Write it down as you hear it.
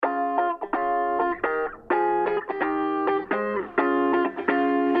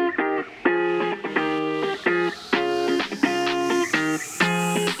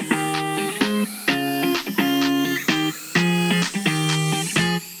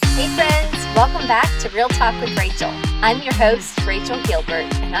Welcome back to Real Talk with Rachel. I'm your host, Rachel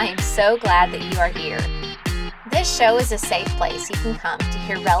Gilbert, and I am so glad that you are here. This show is a safe place you can come to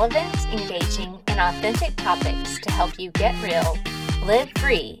hear relevant, engaging, and authentic topics to help you get real, live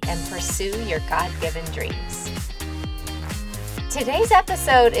free, and pursue your God-given dreams. Today's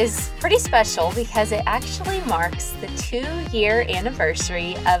episode is pretty special because it actually marks the 2-year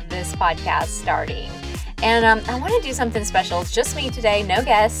anniversary of this podcast starting. And I want to do something special. It's just me today, no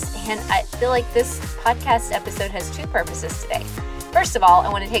guests, and I feel like this podcast episode has two purposes today. First of all, I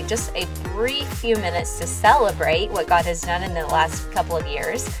want to take just a brief few minutes to celebrate what God has done in the last couple of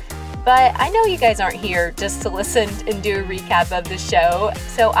years. But I know you guys aren't here just to listen and do a recap of the show.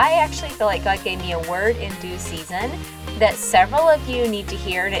 So I actually feel like God gave me a word in due season that several of you need to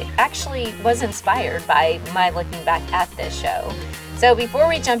hear. And it actually was inspired by my looking back at this show. So before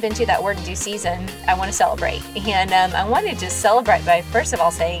we jump into that word in due season, I want to celebrate. And I want to just celebrate by, first of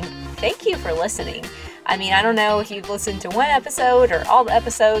all, saying thank you for listening. I mean, I don't know if you've listened to one episode or all the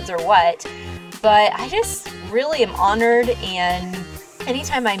episodes or what, but I just really am honored. And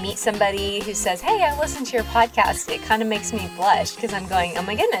anytime I meet somebody who says, hey, I listened to your podcast, it kind of makes me blush because I'm going, oh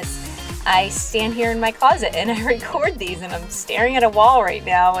my goodness. I stand here in my closet and I record these and I'm staring at a wall right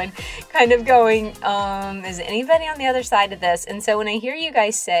now and kind of going, is anybody on the other side of this? And so when I hear you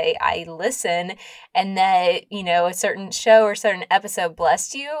guys say I listen and that, you know, a certain show or certain episode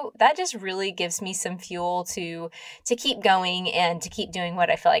blessed you, that just really gives me some fuel to keep going and to keep doing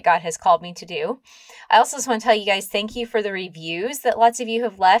what I feel like God has called me to do. I also just want to tell you guys thank you for the reviews that lots of you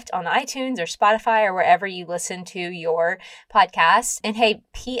have left on iTunes or Spotify or wherever you listen to your podcast. And hey,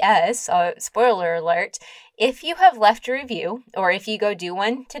 P.S., spoiler alert, if you have left a review or if you go do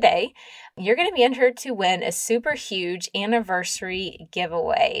one today, you're going to be entered to win a super huge anniversary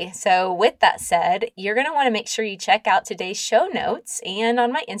giveaway. So with that said, you're going to want to make sure you check out today's show notes and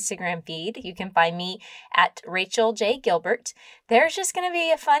on my Instagram feed. You can find me at Rachel J. Gilbert. There's just going to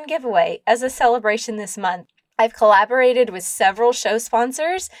be a fun giveaway as a celebration this month. I've collaborated with several show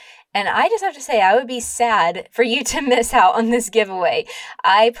sponsors, and I just have to say, I would be sad for you to miss out on this giveaway.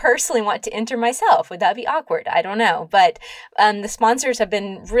 I personally want to enter myself. Would that be awkward? I don't know. But the sponsors have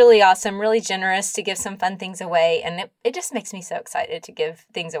been really awesome, really generous to give some fun things away. And it just makes me so excited to give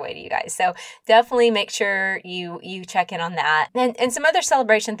things away to you guys. So definitely make sure you check in on that. And some other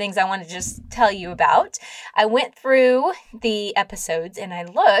celebration things I want to just tell you about. I went through the episodes and I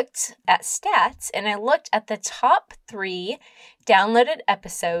looked at stats and I looked at the top 3 downloaded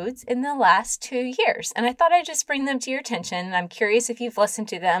episodes in the last 2 years. And I thought I'd just bring them to your attention. And I'm curious if you've listened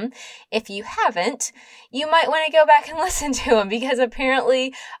to them. If you haven't, you might want to go back and listen to them because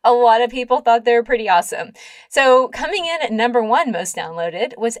apparently a lot of people thought they were pretty awesome. So coming in at number 1 most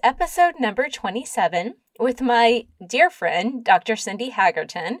downloaded was episode number 27 with my dear friend, Dr. Cindy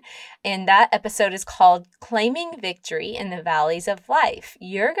Hagerton. And that episode is called Claiming Victory in the Valleys of Life.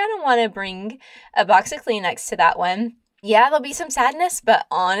 You're going to want to bring a box of Kleenex to that one. Yeah, there'll be some sadness, but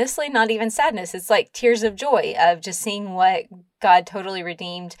honestly, not even sadness. It's like tears of joy of just seeing what God totally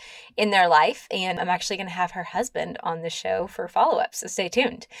redeemed in their life. And I'm actually going to have her husband on the show for follow-up, so stay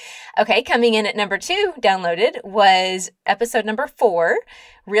tuned. Okay, coming in at number 2 downloaded was episode number 4,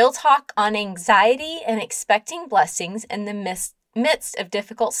 Real Talk on Anxiety and Expecting Blessings in the midst of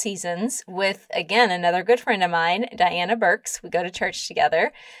difficult seasons with, again, another good friend of mine, Diana Burks. We go to church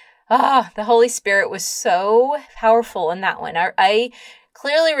together. The Holy Spirit was so powerful in that one. I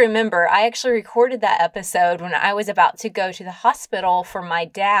clearly remember I actually recorded that episode when I was about to go to the hospital for my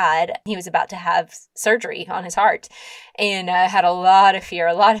dad. He was about to have surgery on his heart and had a lot of fear,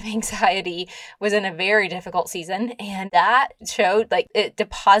 a lot of anxiety, was in a very difficult season. And that showed, like, it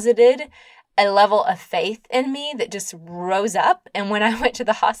deposited a level of faith in me that just rose up. And when I went to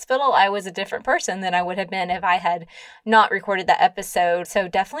the hospital, I was a different person than I would have been if I had not recorded that episode. So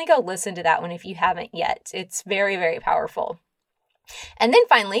definitely go listen to that one if you haven't yet. It's very, very powerful. And then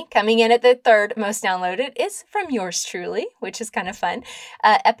finally, coming in at the 3rd most downloaded is from yours truly, which is kind of fun.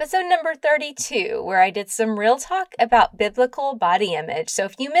 Episode number 32, where I did some real talk about biblical body image. So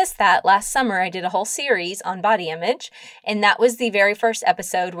if you missed that, last summer I did a whole series on body image. And that was the very first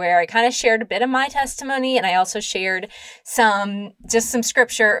episode where I kind of shared a bit of my testimony. And I also shared some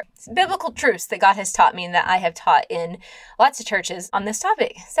scripture, biblical truths that God has taught me and that I have taught in lots of churches on this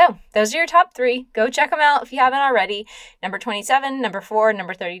topic. So those are your top 3. Go check them out if you haven't already. Number 27, number 4,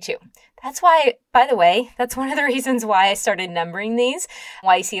 number 32. That's why, by the way, that's one of the reasons why I started numbering these,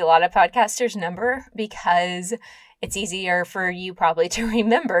 why you see a lot of podcasters number, because it's easier for you probably to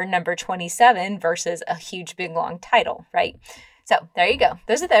remember number 27 versus a huge, big, long title, right? So there you go.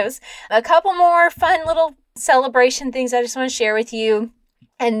 Those are those. A couple more fun little celebration things I just want to share with you.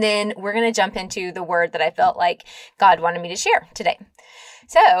 And then we're going to jump into the word that I felt like God wanted me to share today.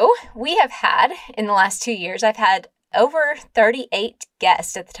 So we have had, in the last 2 years, I've had over 38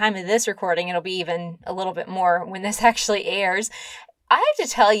 guests. At the time of this recording, it'll be even a little bit more when this actually airs. I have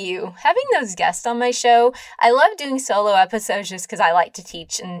to tell you, having those guests on my show, I love doing solo episodes just because I like to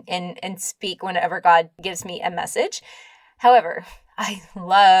teach and speak whenever God gives me a message. However, I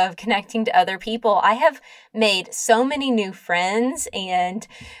love connecting to other people. I have made so many new friends and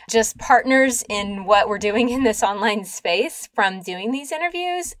just partners in what we're doing in this online space from doing these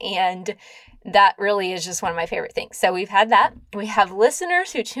interviews, and that really is just one of my favorite things. So we've had that. We have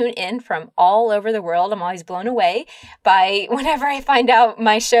listeners who tune in from all over the world. I'm always blown away by whenever I find out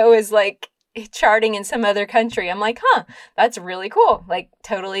my show is like charting in some other country. I'm like, that's really cool. Like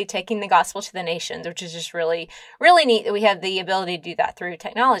totally taking the gospel to the nations, which is just really, really neat that we have the ability to do that through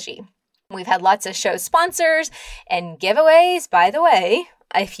technology. We've had lots of show sponsors and giveaways. By the way,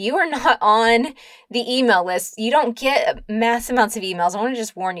 if you are not on the email list, you don't get mass amounts of emails. I want to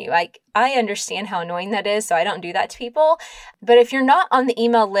just warn you. I understand how annoying that is, so I don't do that to people. But if you're not on the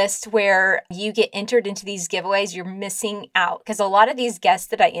email list where you get entered into these giveaways, you're missing out. Because a lot of these guests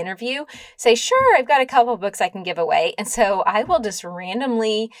that I interview say, sure, I've got a couple books I can give away. And so I will just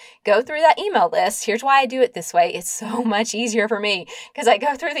randomly go through that email list. Here's why I do it this way. It's so much easier for me because I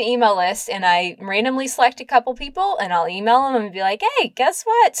go through the email list and I randomly select a couple people and I'll email them and be like, hey, guess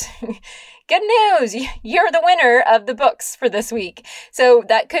what? Good news, you're the winner of the books for this week. So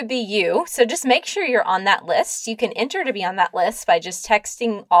that could be you. So just make sure you're on that list. You can enter to be on that list by just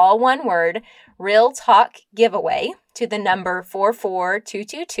texting all one word, Real Talk Giveaway, to the number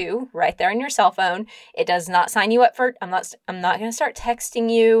 44222 right there on your cell phone. It does not sign you up for, I'm not going to start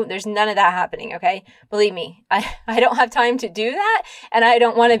texting you. There's none of that happening, okay? Believe me, I don't have time to do that, and I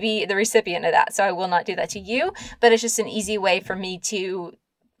don't want to be the recipient of that. So I will not do that to you, but it's just an easy way for me to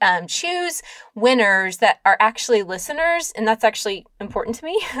choose winners that are actually listeners, and that's actually important to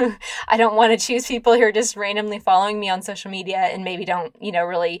me. I don't want to choose people who are just randomly following me on social media and maybe don't,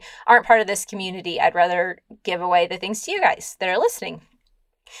 really aren't part of this community. I'd rather give away the things to you guys that are listening.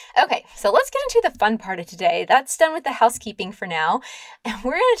 Okay, so let's get into the fun part of today. That's done with the housekeeping for now, and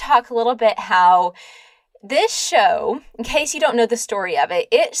we're going to talk a little bit how this show, in case you don't know the story of it,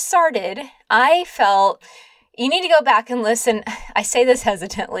 it started, I felt you need to go back and listen. I say this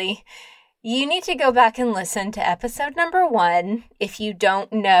hesitantly. You need to go back and listen to episode number 1 if you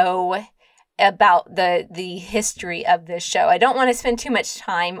don't know about the history of this show. I don't want to spend too much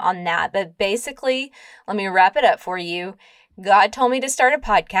time on that, but basically, let me wrap it up for you. God told me to start a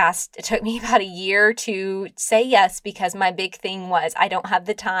podcast. It took me about a year to say yes because my big thing was I don't have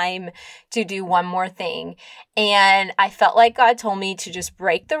the time to do one more thing. And I felt like God told me to just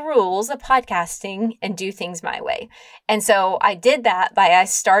break the rules of podcasting and do things my way. And so I did that I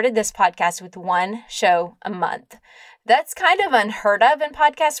started this podcast with one show a month. That's kind of unheard of in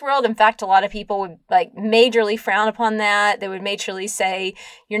podcast world. In fact, a lot of people would majorly frown upon that. They would majorly say,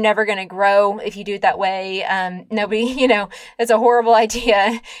 you're never going to grow if you do it that way. Nobody, it's a horrible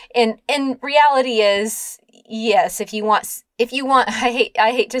idea. And reality is, yes, if you want, I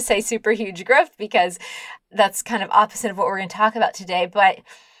hate to say super huge growth because that's kind of opposite of what we're going to talk about today. But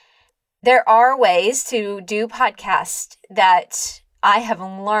there are ways to do podcasts that I have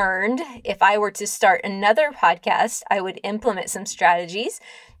learned if I were to start another podcast, I would implement some strategies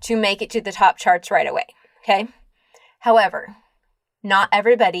to make it to the top charts right away, okay? However, not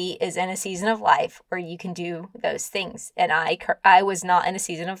everybody is in a season of life where you can do those things. And I was not in a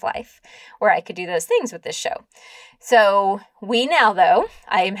season of life where I could do those things with this show. So we now, though,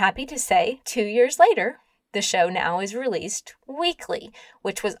 I am happy to say 2 years later, the show now is released weekly,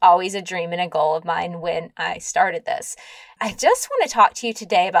 which was always a dream and a goal of mine when I started this. I just want to talk to you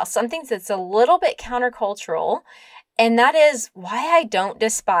today about something that's a little bit countercultural, and that is why I don't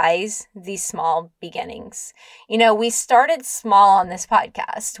despise these small beginnings. We started small on this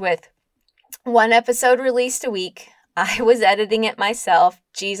podcast with one episode released a week. I was editing it myself.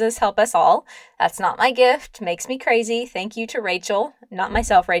 Jesus help us all. That's not my gift. Makes me crazy. Thank you to Rachel, not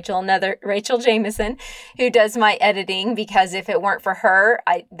myself, Rachel, another Rachel Jameson, who does my editing, because if it weren't for her,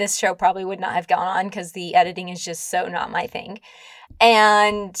 this show probably would not have gone on because the editing is just so not my thing.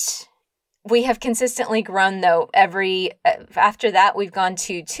 And we have consistently grown though. After that, we've gone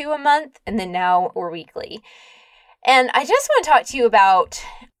to 2 a month, and then now we're weekly. And I just want to talk to you about,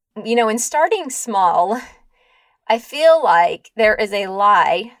 in starting small, I feel like there is a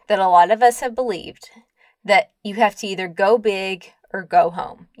lie that a lot of us have believed that you have to either go big or go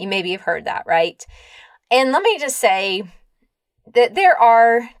home. You maybe have heard that, right? And let me just say that there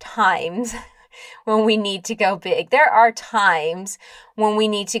are times when we need to go big. There are times when we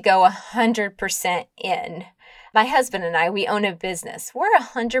need to go 100% in. My husband and I, we own a business. We're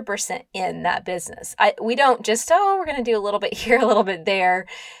 100% in that business. We don't just, we're going to do a little bit here, a little bit there.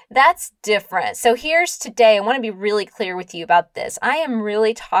 That's different. So here's today, I want to be really clear with you about this. I am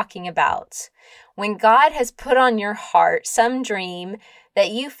really talking about when God has put on your heart some dream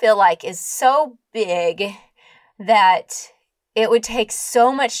that you feel like is so big that it would take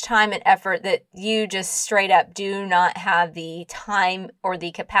so much time and effort that you just straight up do not have the time or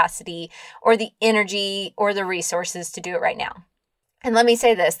the capacity or the energy or the resources to do it right now. And let me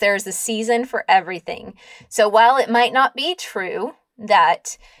say this, there's a season for everything. So while it might not be true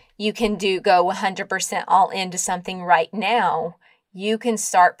that you can go 100% all into something right now, you can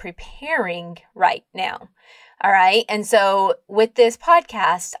start preparing right now. All right. And so with this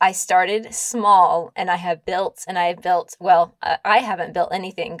podcast, I started small and I have built, well, I haven't built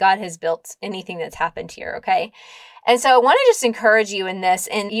anything. God has built anything that's happened here. Okay. And so I want to just encourage you in this.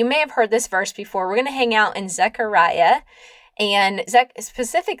 And you may have heard this verse before. We're going to hang out in Zechariah and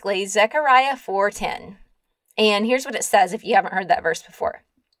specifically Zechariah 4:10. And here's what it says if you haven't heard that verse before.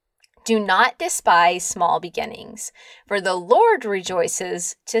 Do not despise small beginnings, for the Lord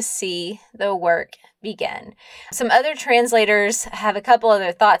rejoices to see the work begin. Some other translators have a couple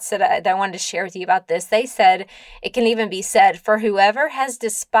other thoughts that I wanted to share with you about this. They said, it can even be said, for whoever has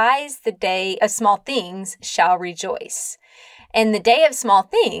despised the day of small things shall rejoice. And the day of small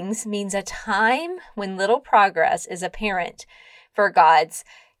things means a time when little progress is apparent for God's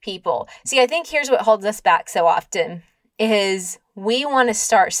people. See, I think here's what holds us back so often is we want to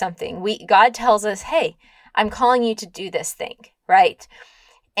start something. God tells us, hey, I'm calling you to do this thing, right?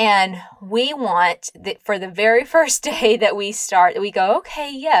 And we want for the very first day that we start, we go,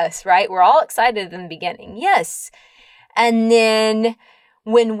 okay, yes, right? We're all excited in the beginning. Yes. And then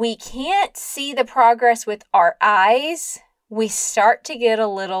when we can't see the progress with our eyes, we start to get a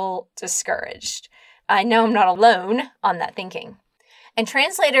little discouraged. I know I'm not alone on that thinking. And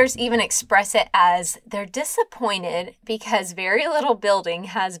translators even express it as they're disappointed because very little building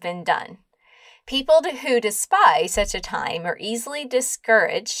has been done. People who despise such a time are easily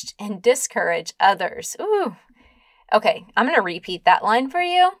discouraged and discourage others. Ooh. Okay, I'm going to repeat that line for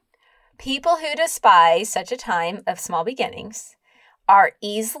you. People who despise such a time of small beginnings are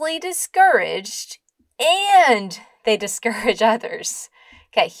easily discouraged and they discourage others.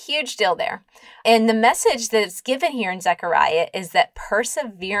 Okay, huge deal there. And the message that's given here in Zechariah is that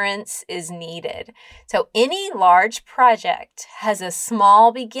perseverance is needed. So any large project has a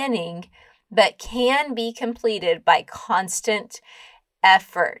small beginning, but can be completed by constant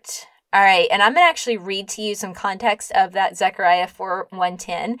effort. All right, and I'm going to actually read to you some context of that Zechariah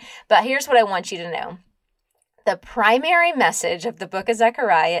 4:1-10, but here's what I want you to know. The primary message of the book of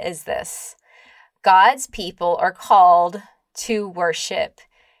Zechariah is this: God's people are called to worship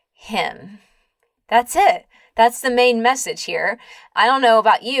Him. That's it. That's the main message here. I don't know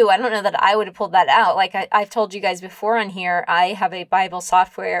about you. I don't know that I would have pulled that out. Like I've told you guys before on here, I have a Bible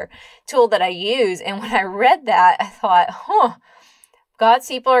software tool that I use. And when I read that, I thought, God's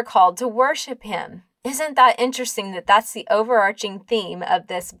people are called to worship Him. Isn't that interesting that that's the overarching theme of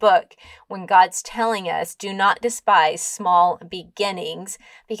this book when God's telling us, do not despise small beginnings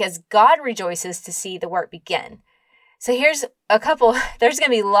because God rejoices to see the work begin. So here's there's going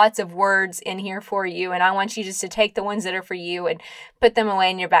to be lots of words in here for you, and I want you just to take the ones that are for you and put them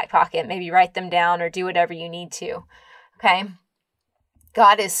away in your back pocket, maybe write them down or do whatever you need to, okay?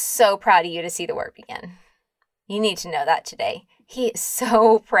 God is so proud of you to see the work begin. You need to know that today. He is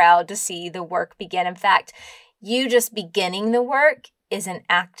so proud to see the work begin. In fact, you just beginning the work is an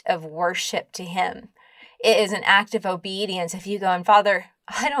act of worship to Him. It is an act of obedience. If you go, and Father,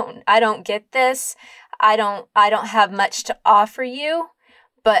 I don't get this. I don't have much to offer you,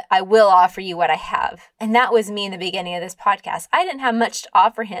 but I will offer you what I have. And that was me in the beginning of this podcast. I didn't have much to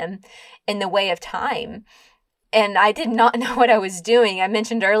offer Him in the way of time. And I did not know what I was doing. I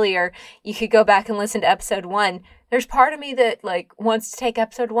mentioned earlier, you could go back and listen to episode 1. There's part of me that wants to take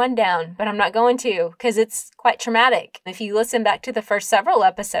episode 1 down, but I'm not going to because it's quite traumatic. If you listen back to the first several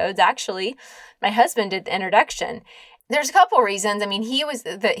episodes, actually, my husband did the introduction. There's a couple reasons. I mean, he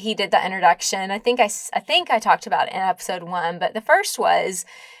did that introduction. I think I talked about it in episode 1, but the first was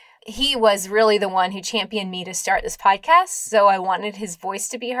he was really the one who championed me to start this podcast. So I wanted his voice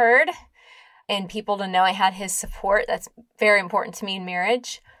to be heard and people to know I had his support. That's very important to me in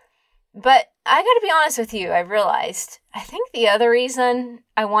marriage. But I got to be honest with you, I realized, I think the other reason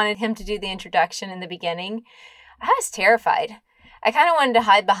I wanted him to do the introduction in the beginning, I was terrified. I kind of wanted to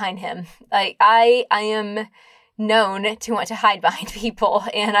hide behind him. I am known to want to hide behind people,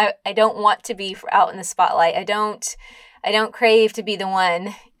 and I don't want to be out in the spotlight. I don't crave to be the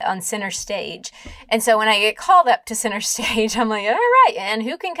one on center stage. And so when I get called up to center stage, I'm like, all right, and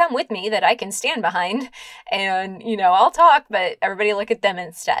who can come with me that I can stand behind? And, I'll talk, but everybody look at them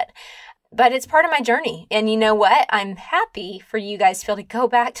instead. But it's part of my journey. And you know what? I'm happy for you guys to be able to go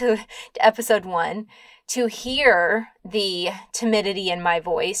back to episode 1 to hear the timidity in my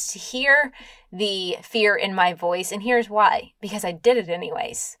voice, to hear the fear in my voice. And here's why. Because I did it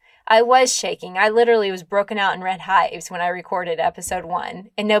anyways. I was shaking. I literally was broken out in red hives when I recorded episode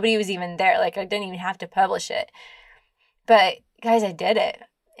 1. And nobody was even there. Like, I didn't even have to publish it. But guys, I did it.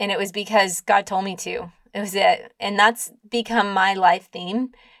 And it was because God told me to. It was it. And that's become my life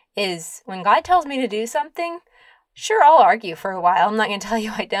theme, is when God tells me to do something, sure, I'll argue for a while. I'm not going to tell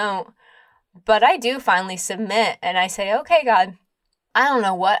you I don't. But I do finally submit and I say, okay, God, I don't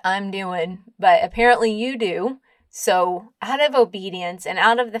know what I'm doing, but apparently you do. So out of obedience and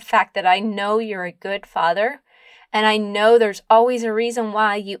out of the fact that I know you're a good Father, and I know there's always a reason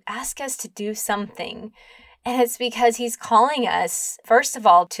why you ask us to do something. And it's because he's calling us, first of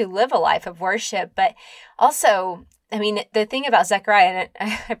all, to live a life of worship, but also, the thing about Zechariah,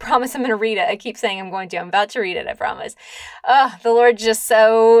 and I promise I'm going to read it. I keep saying I'm going to. I'm about to read it, I promise. Oh, the Lord's just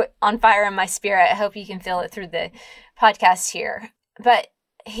so on fire in my spirit. I hope you can feel it through the podcast here. But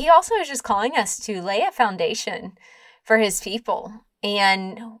he also is just calling us to lay a foundation for his people.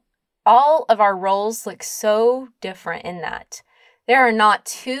 And all of our roles look so different in that. There are not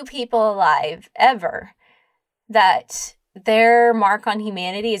 2 people alive ever that their mark on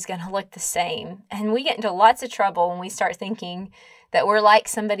humanity is going to look the same. And we get into lots of trouble when we start thinking that we're like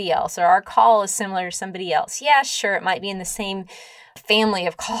somebody else or our call is similar to somebody else. Yeah, sure, it might be in the same family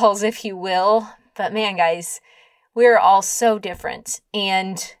of calls, if you will. But man, guys, we're all so different.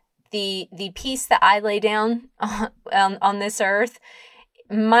 And the piece that I lay down on this earth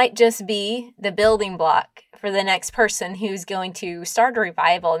might just be the building block for the next person who's going to start a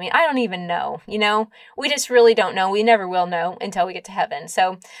revival. I don't even know, we just really don't know. We never will know until we get to heaven.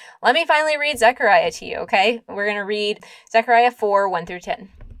 So let me finally read Zechariah to you, okay? We're going to read Zechariah 4, 1 through 10.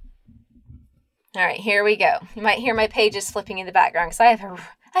 All right, here we go. You might hear my pages flipping in the background because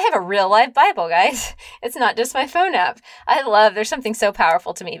I have a real live Bible, guys. It's not just my phone app. There's something so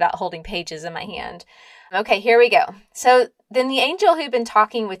powerful to me about holding pages in my hand. Okay, here we go. So then the angel who'd been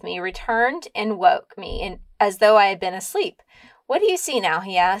talking with me returned and woke me, and as though I had been asleep. What do you see now?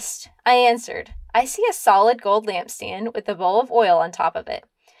 He asked. I answered, I see a solid gold lampstand with a bowl of oil on top of it.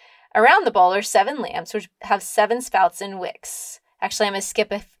 Around the bowl are 7 lamps, which have 7 spouts and wicks. Actually, I'm going to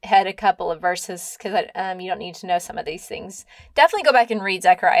skip ahead a couple of verses because you don't need to know some of these things. Definitely go back and read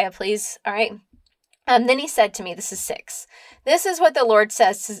Zechariah, please. All right. Then he said to me, this is 6. This is what the Lord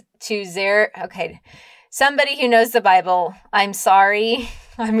says to somebody who knows the Bible. I'm sorry.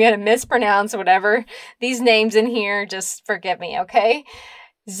 I'm going to mispronounce whatever these names in here. Just forgive me, okay?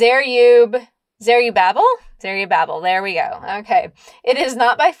 Zerubbabel. There we go. Okay. It is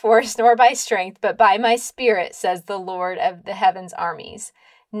not by force nor by strength, but by my spirit, says the Lord of the heaven's armies.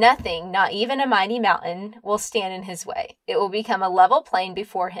 Nothing, not even a mighty mountain, will stand in his way. It will become a level plain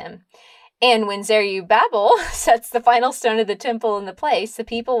before him. And when Zerubbabel sets the final stone of the temple in the place, the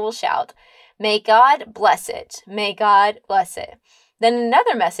people will shout, May God bless it. May God bless it. Then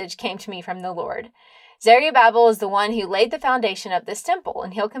another message came to me from the Lord. Zerubbabel is the one who laid the foundation of this temple,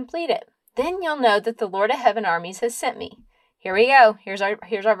 and he'll complete it. Then you'll know that the Lord of heaven armies has sent me. Here we go. Here's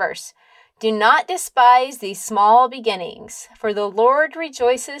our verse. Do not despise these small beginnings, for the Lord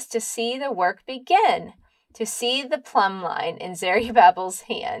rejoices to see the work begin, to see the plumb line in Zerubbabel's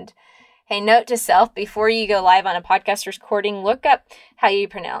hand. Hey, note to self, before you go live on a podcast recording, look up how you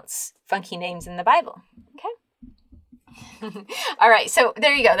pronounce funky names in the Bible. Okay? All right, so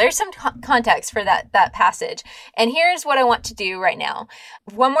there you go. There's some context for that passage. And here's what I want to do right now.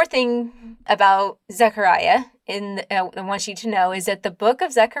 One more thing about Zechariah I want you to know is that the book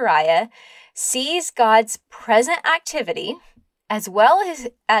of Zechariah sees God's present activity as well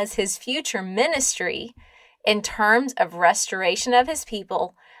as his future ministry in terms of restoration of his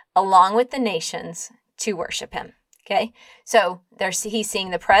people along with the nations to worship him. Okay, so he's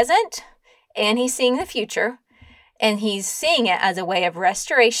seeing the present and he's seeing the future, and he's seeing it as a way of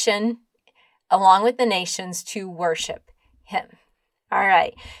restoration along with the nations to worship him. All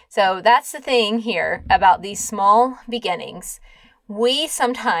right, so that's the thing here about these small beginnings. We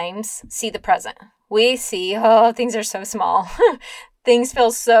sometimes see the present. We see, things are so small. Things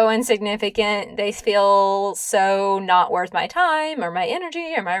feel so insignificant. They feel so not worth my time or my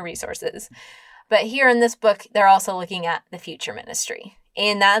energy or my resources. But here in this book, they're also looking at the future ministry.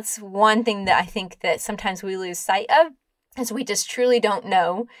 And that's one thing that I think that sometimes we lose sight of, is we just truly don't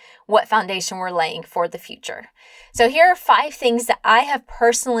know what foundation we're laying for the future. So here are 5 things that I have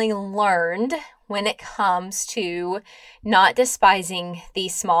personally learned when it comes to not despising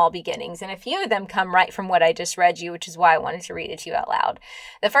these small beginnings. And a few of them come right from what I just read you, which is why I wanted to read it to you out loud.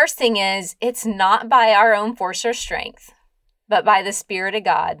 The first thing is, it's not by our own force or strength, but by the Spirit of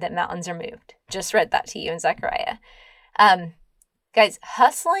God that mountains are moved. Just read that to you in Zechariah. Guys,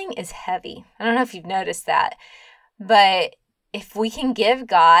 hustling is heavy. I don't know if you've noticed that, but if we can give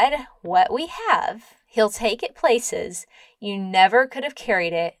God what we have, He'll take it places you never could have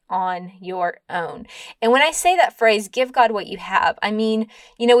carried it on your own. And when I say that phrase, give God what you have, I mean,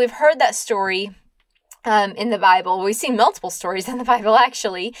 we've heard that story in the Bible. We've seen multiple stories in the Bible,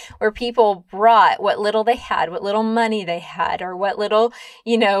 actually, where people brought what little they had, what little money they had, or what little,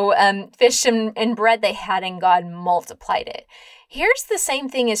 fish and bread they had, and God multiplied it. Here's the same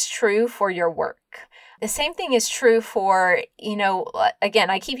thing is true for your work. The same thing is true for, again,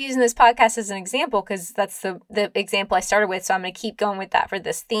 I keep using this podcast as an example because that's the example I started with. So I'm going to keep going with that for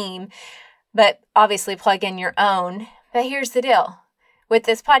this theme, but obviously plug in your own. But here's the deal. With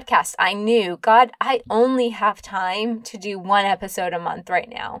this podcast, I knew, God, I only have time to do 1 episode a month right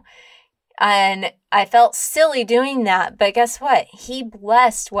now. And I felt silly doing that. But guess what? He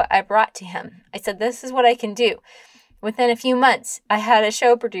blessed what I brought to him. I said, this is what I can do. Within a few months, I had a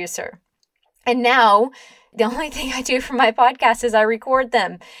show producer. And now the only thing I do for my podcast is I record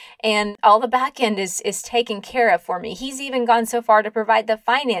them, and all the back end is taken care of for me. He's even gone so far to provide the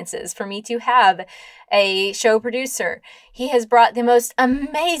finances for me to have a show producer. He has brought the most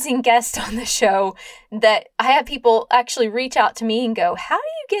amazing guests on the show that I have people actually reach out to me and go, how do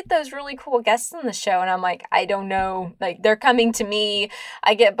you get those really cool guests on the show? And I'm like, I don't know. Like, they're coming to me.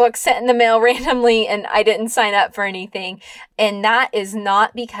 I get books sent in the mail randomly, and I didn't sign up for anything. And that is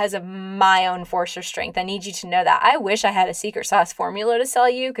not because of my own force or strength. I need you to know that. I wish I had a secret sauce formula to sell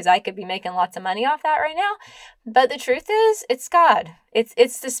you, because I could be making lots of money off that right now. But the truth is, it's God.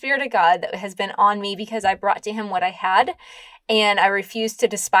 It's the Spirit of God that has been on me because I brought to him what I had. And I refused to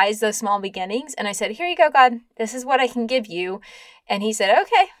despise those small beginnings. And I said, here you go, God. This is what I can give you. And he said,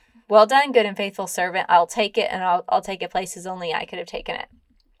 okay, well done, good and faithful servant. I'll take it, and I'll take it places only I could have taken it.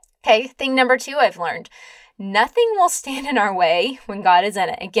 Okay, thing number 2 I've learned. Nothing will stand in our way when God is in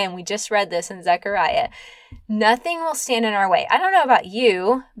it. Again, we just read this in Zechariah. Nothing will stand in our way. I don't know about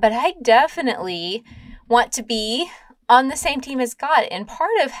you, but I definitely want to be on the same team as God. And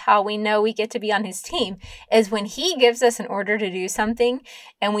part of how we know we get to be on his team is when he gives us an order to do something,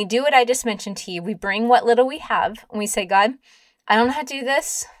 and we do what I just mentioned to you. We bring what little we have, and we say, God, I don't know how to do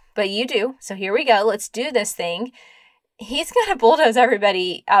this, but you do. So here we go. Let's do this thing. He's going to bulldoze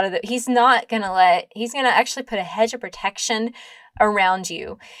everybody out of he's going to actually put a hedge of protection around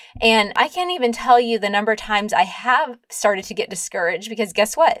you. And I can't even tell you the number of times I have started to get discouraged, because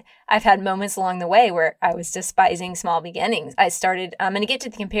guess what? I've had moments along the way where I was despising small beginnings. I'm going to get to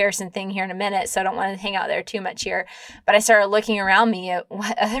the comparison thing here in a minute, so I don't want to hang out there too much here. But I started looking around me at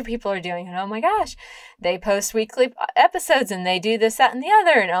what other people are doing, and oh my gosh, they post weekly episodes and they do this, that, and the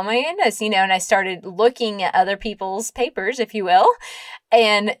other, and oh my goodness, and I started looking at other people's papers, if you will,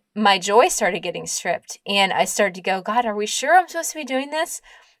 and my joy started getting stripped. And I started to go, God, are we sure I'm supposed to be doing this?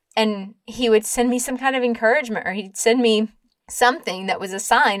 And he would send me some kind of encouragement, or he'd send me something that was a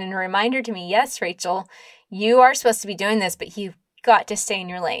sign and a reminder to me, yes, Rachel, you are supposed to be doing this, but you've got to stay in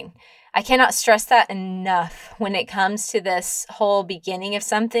your lane. I cannot stress that enough when it comes to this whole beginning of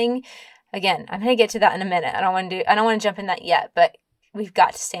something. Again, I'm going to get to that in a minute. I don't want to jump in that yet, but we've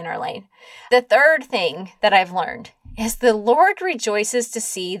got to stay in our lane. The third thing that I've learned is the Lord rejoices to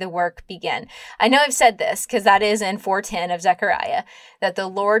see the work begin. I know I've said this because that is in 4:10 of Zechariah, that the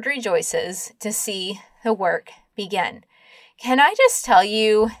Lord rejoices to see the work begin. Can I just tell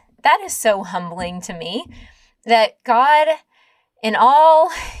you, that is so humbling to me, that God, in all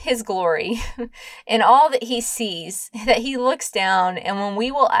his glory, in all that he sees, that he looks down, and when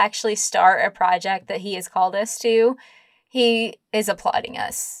we will actually start a project that he has called us to, he is applauding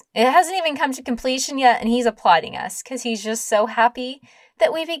us. It hasn't even come to completion yet, and he's applauding us because he's just so happy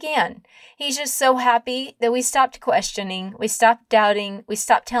that we began. He's just so happy that we stopped questioning, we stopped doubting, we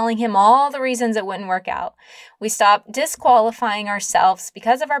stopped telling him all the reasons it wouldn't work out. We stopped disqualifying ourselves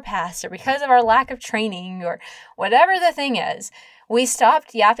because of our past or because of our lack of training or whatever the thing is. We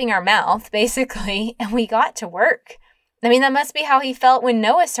stopped yapping our mouth, basically, and we got to work. I mean, that must be how he felt when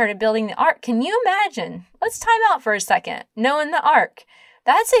Noah started building the ark. Can you imagine? Let's time out for a second. Noah and the ark.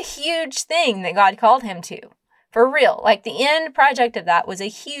 That's a huge thing that God called him to. For real. Like, the end project of that was a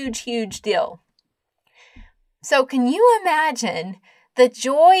huge, huge deal. So can you imagine the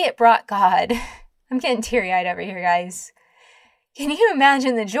joy it brought God. I'm getting teary-eyed over here, guys. Can you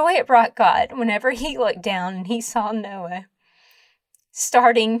imagine the joy it brought God whenever he looked down and he saw Noah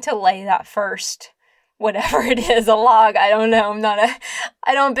starting to lay that first, whatever it is, a log? I don't know.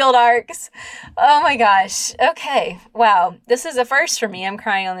 I don't build arcs. Oh my gosh. Okay. Wow. This is a first for me. I'm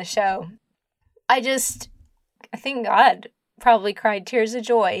crying on the show. I think God probably cried tears of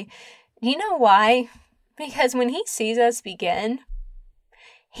joy. You know why? Because when he sees us begin,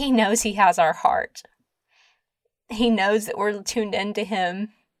 he knows he has our heart. He knows that we're tuned into him.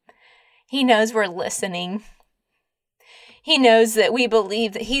 He knows we're listening. He knows that we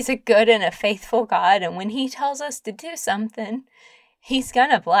believe that he's a good and a faithful God. And when he tells us to do something, he's going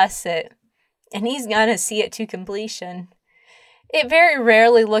to bless it. And he's going to see it to completion. It very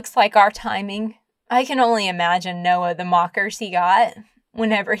rarely looks like our timing. I can only imagine Noah, the mockers he got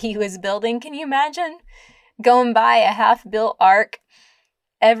whenever he was building. Can you imagine going by a half-built ark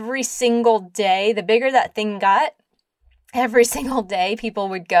every single day? The bigger that thing got, every single day people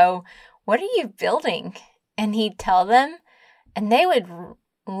would go, "What are you building?" And he'd tell them, and they would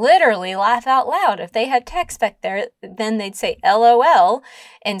literally laugh out loud. If they had text back there, then they'd say LOL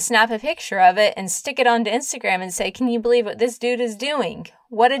and snap a picture of it and stick it onto Instagram and say, "Can you believe what this dude is doing?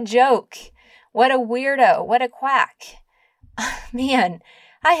 What a joke. What a weirdo. What a quack." Man,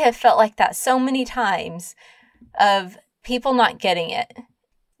 I have felt like that so many times of people not getting it.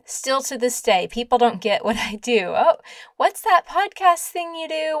 Still to this day, people don't get what I do. "Oh, what's that podcast thing you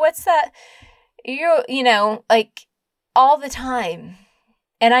do? What's that?" You know, like all the time.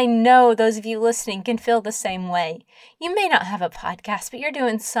 And I know those of you listening can feel the same way. You may not have a podcast, but you're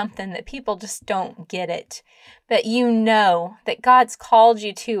doing something that people just don't get it. But you know that God's called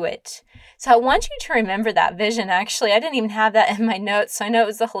you to it. So I want you to remember that vision. Actually, I didn't even have that in my notes, so I know it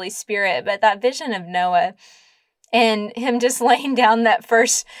was the Holy Spirit. But that vision of Noah and him just laying down that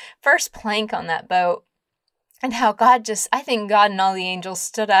first plank on that boat, and how I think God and all the angels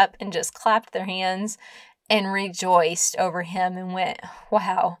stood up and just clapped their hands and rejoiced over him and went,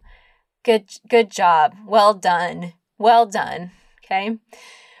 "Wow, good job. Well done. Well done." Okay.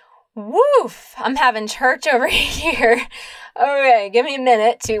 Woof. I'm having church over here. Okay, give me a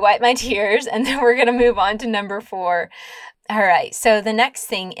minute to wipe my tears, and then we're going to move on to number 4. All right. So the next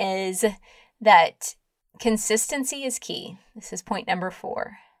thing is that consistency is key. This is point number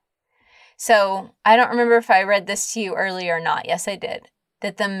 4. So I don't remember if I read this to you earlier or not. Yes, I did.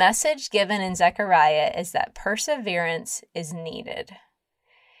 That the message given in Zechariah is that perseverance is needed.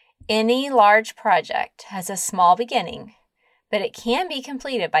 Any large project has a small beginning, but it can be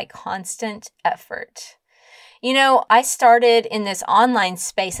completed by constant effort. You know, I started in this online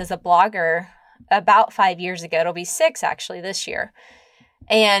space as a blogger about 5 years ago. It'll be 6 actually this year.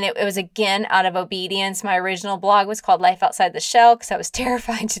 And it was, again, out of obedience. My original blog was called Life Outside the Shell because I was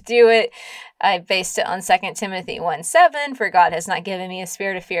terrified to do it. I based it on 2 Timothy 1:7, "For God has not given me a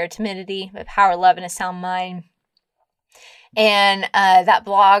spirit of fear or timidity, but power, love, and a sound mind." And that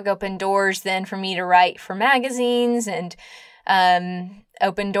blog opened doors then for me to write for magazines, and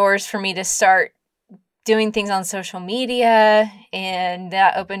opened doors for me to start doing things on social media, and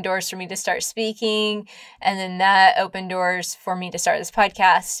that opened doors for me to start speaking, and then that opened doors for me to start this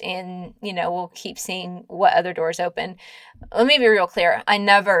podcast, and, you know, we'll keep seeing what other doors open. Let me be real clear. I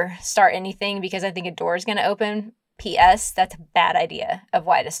never start anything because I think a door is going to open. P.S. That's a bad idea of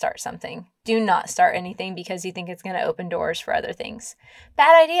why to start something. Do not start anything because you think it's going to open doors for other things.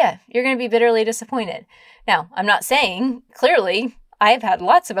 Bad idea. You're going to be bitterly disappointed. Now, I'm not saying, clearly, I've had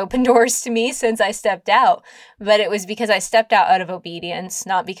lots of open doors to me since I stepped out, but it was because I stepped out of obedience,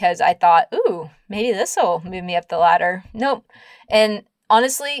 not because I thought, "Ooh, maybe this will move me up the ladder." Nope. And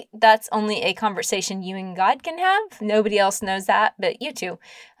honestly, that's only a conversation you and God can have. Nobody else knows that but you two.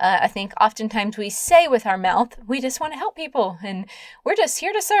 I think oftentimes we say with our mouth, we just want to help people and we're just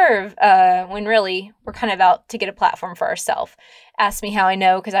here to serve, when really we're kind of out to get a platform for ourselves. Ask me how I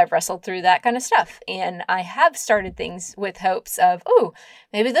know, because I've wrestled through that kind of stuff. And I have started things with hopes of, "Ooh,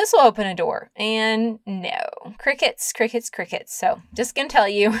 maybe this will open a door." And no, crickets. So just going to tell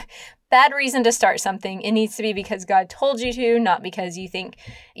you, bad reason to start something. It needs to be because God told you to, not because you think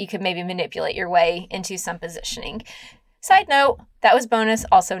you could maybe manipulate your way into some positioning. Side note, that was bonus,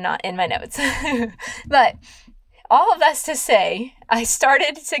 also not in my notes. But all of that's to say, I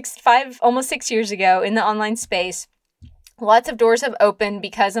started almost 6 years ago in the online space. Lots of doors have opened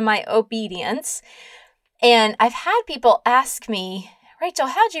because of my obedience. And I've had people ask me, "Rachel,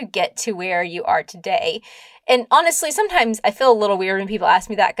 how'd you get to where you are today?" And honestly, sometimes I feel a little weird when people ask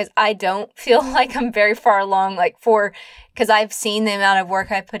me that because I don't feel like I'm very far along, because I've seen the amount of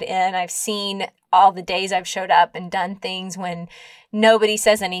work I put in. I've seen all the days I've showed up and done things when nobody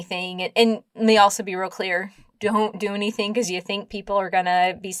says anything. And let me also be real clear. Don't do anything because you think people are going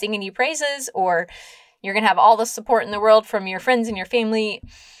to be singing you praises or you're going to have all the support in the world from your friends and your family.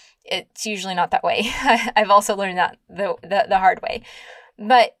 It's usually not that way. I've also learned that the hard way.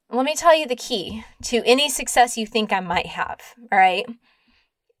 But let me tell you the key to any success you think I might have, all right?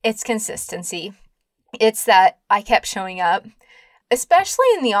 It's consistency. It's that I kept showing up, especially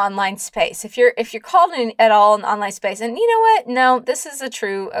in the online space. If you're called in at all in the online space, and you know what? No, this is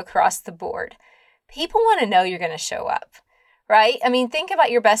true across the board. People want to know you're going to show up, right? I mean, think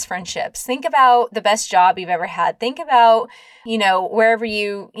about your best friendships. Think about the best job you've ever had. Think about, wherever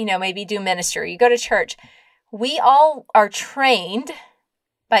you maybe do ministry, you go to church. We all are trained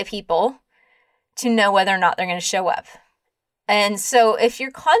by people to know whether or not they're going to show up. And so if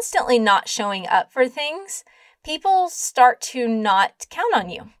you're constantly not showing up for things, people start to not count on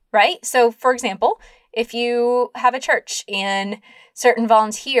you, right? So for example, if you have a church and certain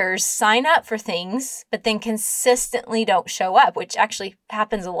volunteers sign up for things, but then consistently don't show up, which actually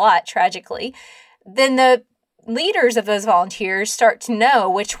happens a lot, tragically, then the leaders of those volunteers start to know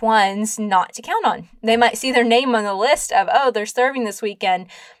which ones not to count on. They might see their name on the list of, oh, they're serving this weekend,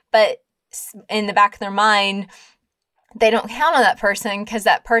 but in the back of their mind, they don't count on that person because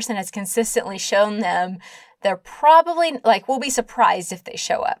that person has consistently shown them they're probably, we'll be surprised if they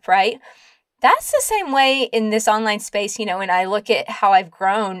show up, right? That's the same way in this online space, when I look at how I've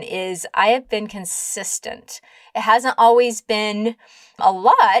grown is I have been consistent. It hasn't always been a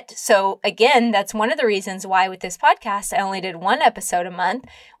lot. So again, that's one of the reasons why with this podcast, I only did one episode a month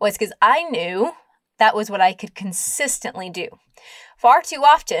was because I knew that was what I could consistently do. Far too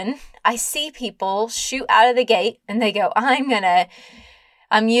often, I see people shoot out of the gate and they go, I'm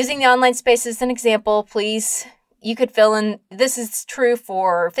using the online space as an example. Please, you could fill in, this is true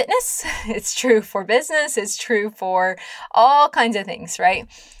for fitness. It's true for business. It's true for all kinds of things, right?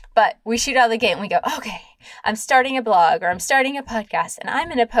 But we shoot out of the gate and we go, okay, I'm starting a blog or I'm starting a podcast and I'm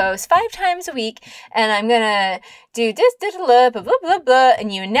going to post 5 times a week and I'm going to do this, blah, blah, blah, blah, blah.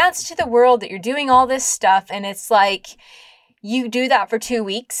 And you announce to the world that you're doing all this stuff. And it's like, you do that for 2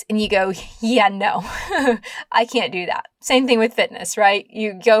 weeks and you go, yeah, no, I can't do that. Same thing with fitness, right?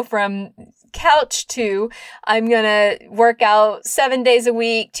 You go from couch to I'm going to work out 7 days a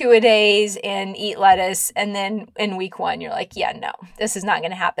week, 2-a-days and eat lettuce. And then in week 1, you're like, yeah, no, this is not going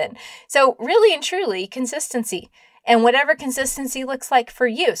to happen. So really and truly consistency and whatever consistency looks like for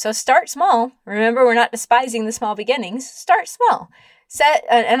you. So start small. Remember, we're not despising the small beginnings. Start small. Set,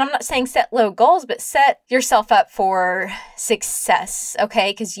 and I'm not saying set low goals, but set yourself up for success,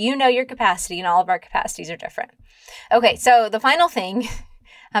 okay? Because you know your capacity and all of our capacities are different. Okay, so the final thing,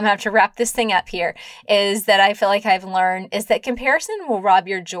 I'm going to have to wrap this thing up here, is that I feel like I've learned is that comparison will rob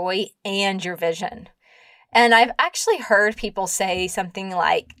your joy and your vision. And I've actually heard people say something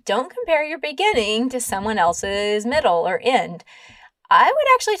like, don't compare your beginning to someone else's middle or end. I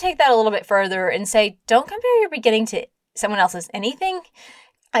would actually take that a little bit further and say, don't compare your beginning to someone else's anything.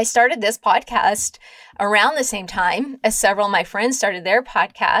 I started this podcast around the same time as several of my friends started their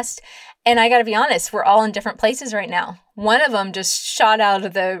podcast. And I got to be honest, we're all in different places right now. One of them just shot out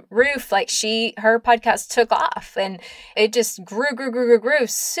of the roof, like her podcast took off and it just grew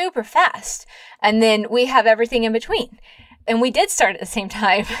super fast. And then we have everything in between. And we did start at the same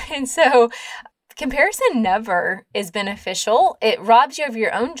time. And so comparison never is beneficial. It robs you of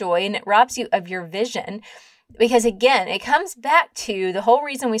your own joy and it robs you of your vision. Because again, it comes back to the whole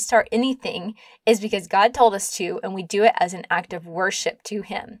reason we start anything is because God told us to, and we do it as an act of worship to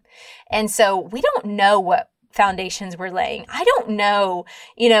Him. And so we don't know what foundations we're laying. I don't know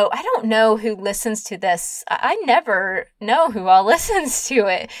who listens to this. I never know who all listens to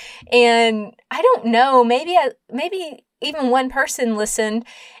it. And I don't know, maybe even one person listened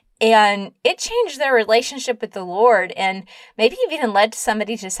and it changed their relationship with the Lord and maybe even led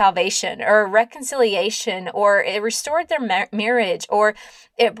somebody to salvation or reconciliation, or it restored their marriage, or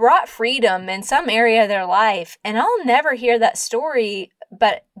it brought freedom in some area of their life. And I'll never hear that story,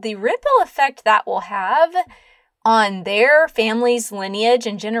 but the ripple effect that will have on their family's lineage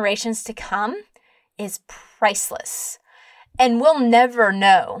and generations to come is priceless. And we'll never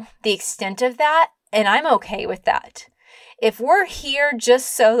know the extent of that, and I'm okay with that. If we're here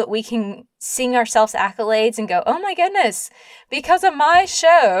just so that we can sing ourselves accolades and go, oh my goodness, because of my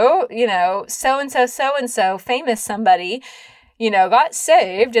show, so-and-so, famous somebody, got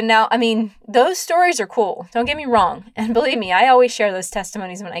saved. And now, those stories are cool. Don't get me wrong. And believe me, I always share those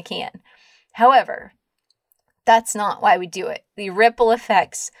testimonies when I can. However, that's not why we do it. The ripple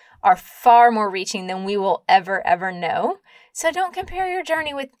effects are far more reaching than we will ever know. So don't compare your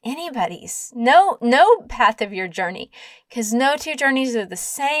journey with anybody's. No path of your journey, because no two journeys are the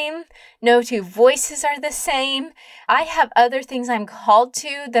same. No two voices are the same. I have other things I'm called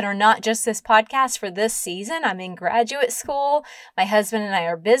to that are not just this podcast for this season. I'm in graduate school. My husband and I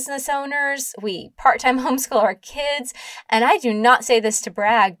are business owners. We part-time homeschool our kids. And I do not say this to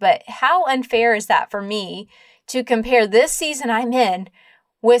brag, but how unfair is that for me to compare this season I'm in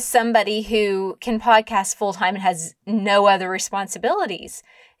with somebody who can podcast full-time and has no other responsibilities?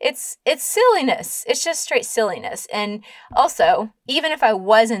 It's silliness. It's just straight silliness. And also, even if I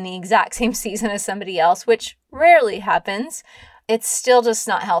was in the exact same season as somebody else, which rarely happens, it's still just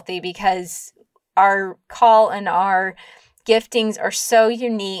not healthy, because our call and our giftings are so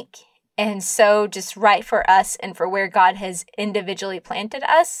unique and so just right for us and for where God has individually planted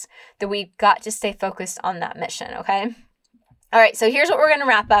us, that we've got to stay focused on that mission, okay? All right, so here's what we're going to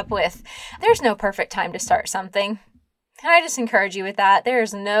wrap up with. There's no perfect time to start something. Can I just encourage you with that? There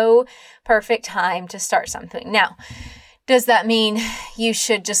is no perfect time to start something. Now, does that mean you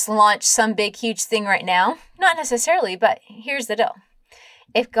should just launch some big, huge thing right now? Not necessarily, but here's the deal.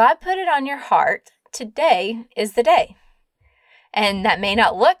 If God put it on your heart, today is the day. And that may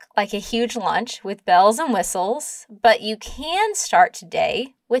not look like a huge launch with bells and whistles, but you can start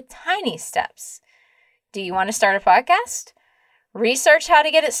today with tiny steps. Do you want to start a podcast? Research how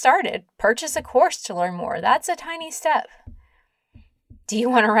to get it started. Purchase a course to learn more. That's a tiny step. Do you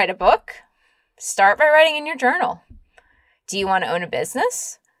want to write a book? Start by writing in your journal. Do you want to own a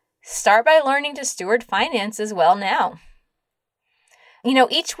business? Start by learning to steward finances well now. You know,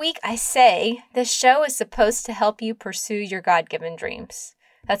 each week I say this show is supposed to help you pursue your God-given dreams.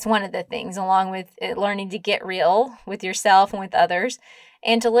 That's one of the things, along with learning to get real with yourself and with others,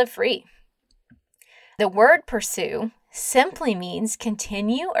 and to live free. The word pursue simply means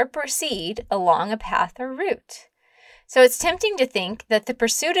continue or proceed along a path or route. So it's tempting to think that the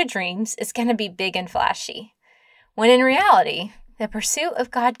pursuit of dreams is going to be big and flashy, when in reality, the pursuit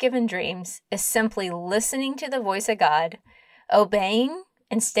of God-given dreams is simply listening to the voice of God, obeying,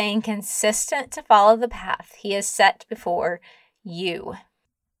 and staying consistent to follow the path He has set before you.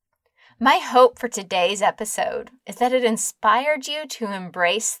 My hope for today's episode is that it inspired you to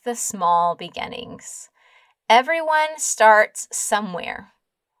embrace the small beginnings. Everyone starts somewhere.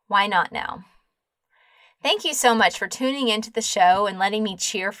 Why not now? Thank you so much for tuning into the show and letting me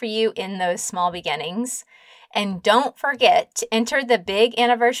cheer for you in those small beginnings. And don't forget to enter the big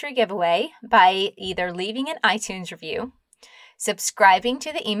anniversary giveaway by either leaving an iTunes review, subscribing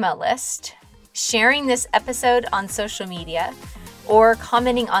to the email list, sharing this episode on social media, or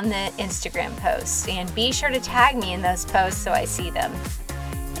commenting on the Instagram post. And be sure to tag me in those posts so I see them.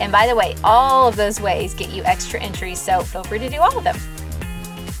 And by the way, all of those ways get you extra entries, so feel free to do all of them.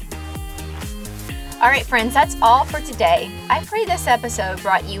 All right, friends, that's all for today. I pray this episode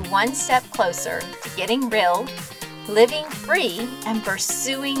brought you one step closer to getting real, living free, and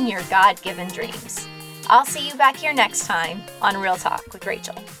pursuing your God-given dreams. I'll see you back here next time on Real Talk with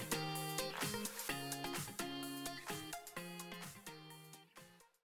Rachel.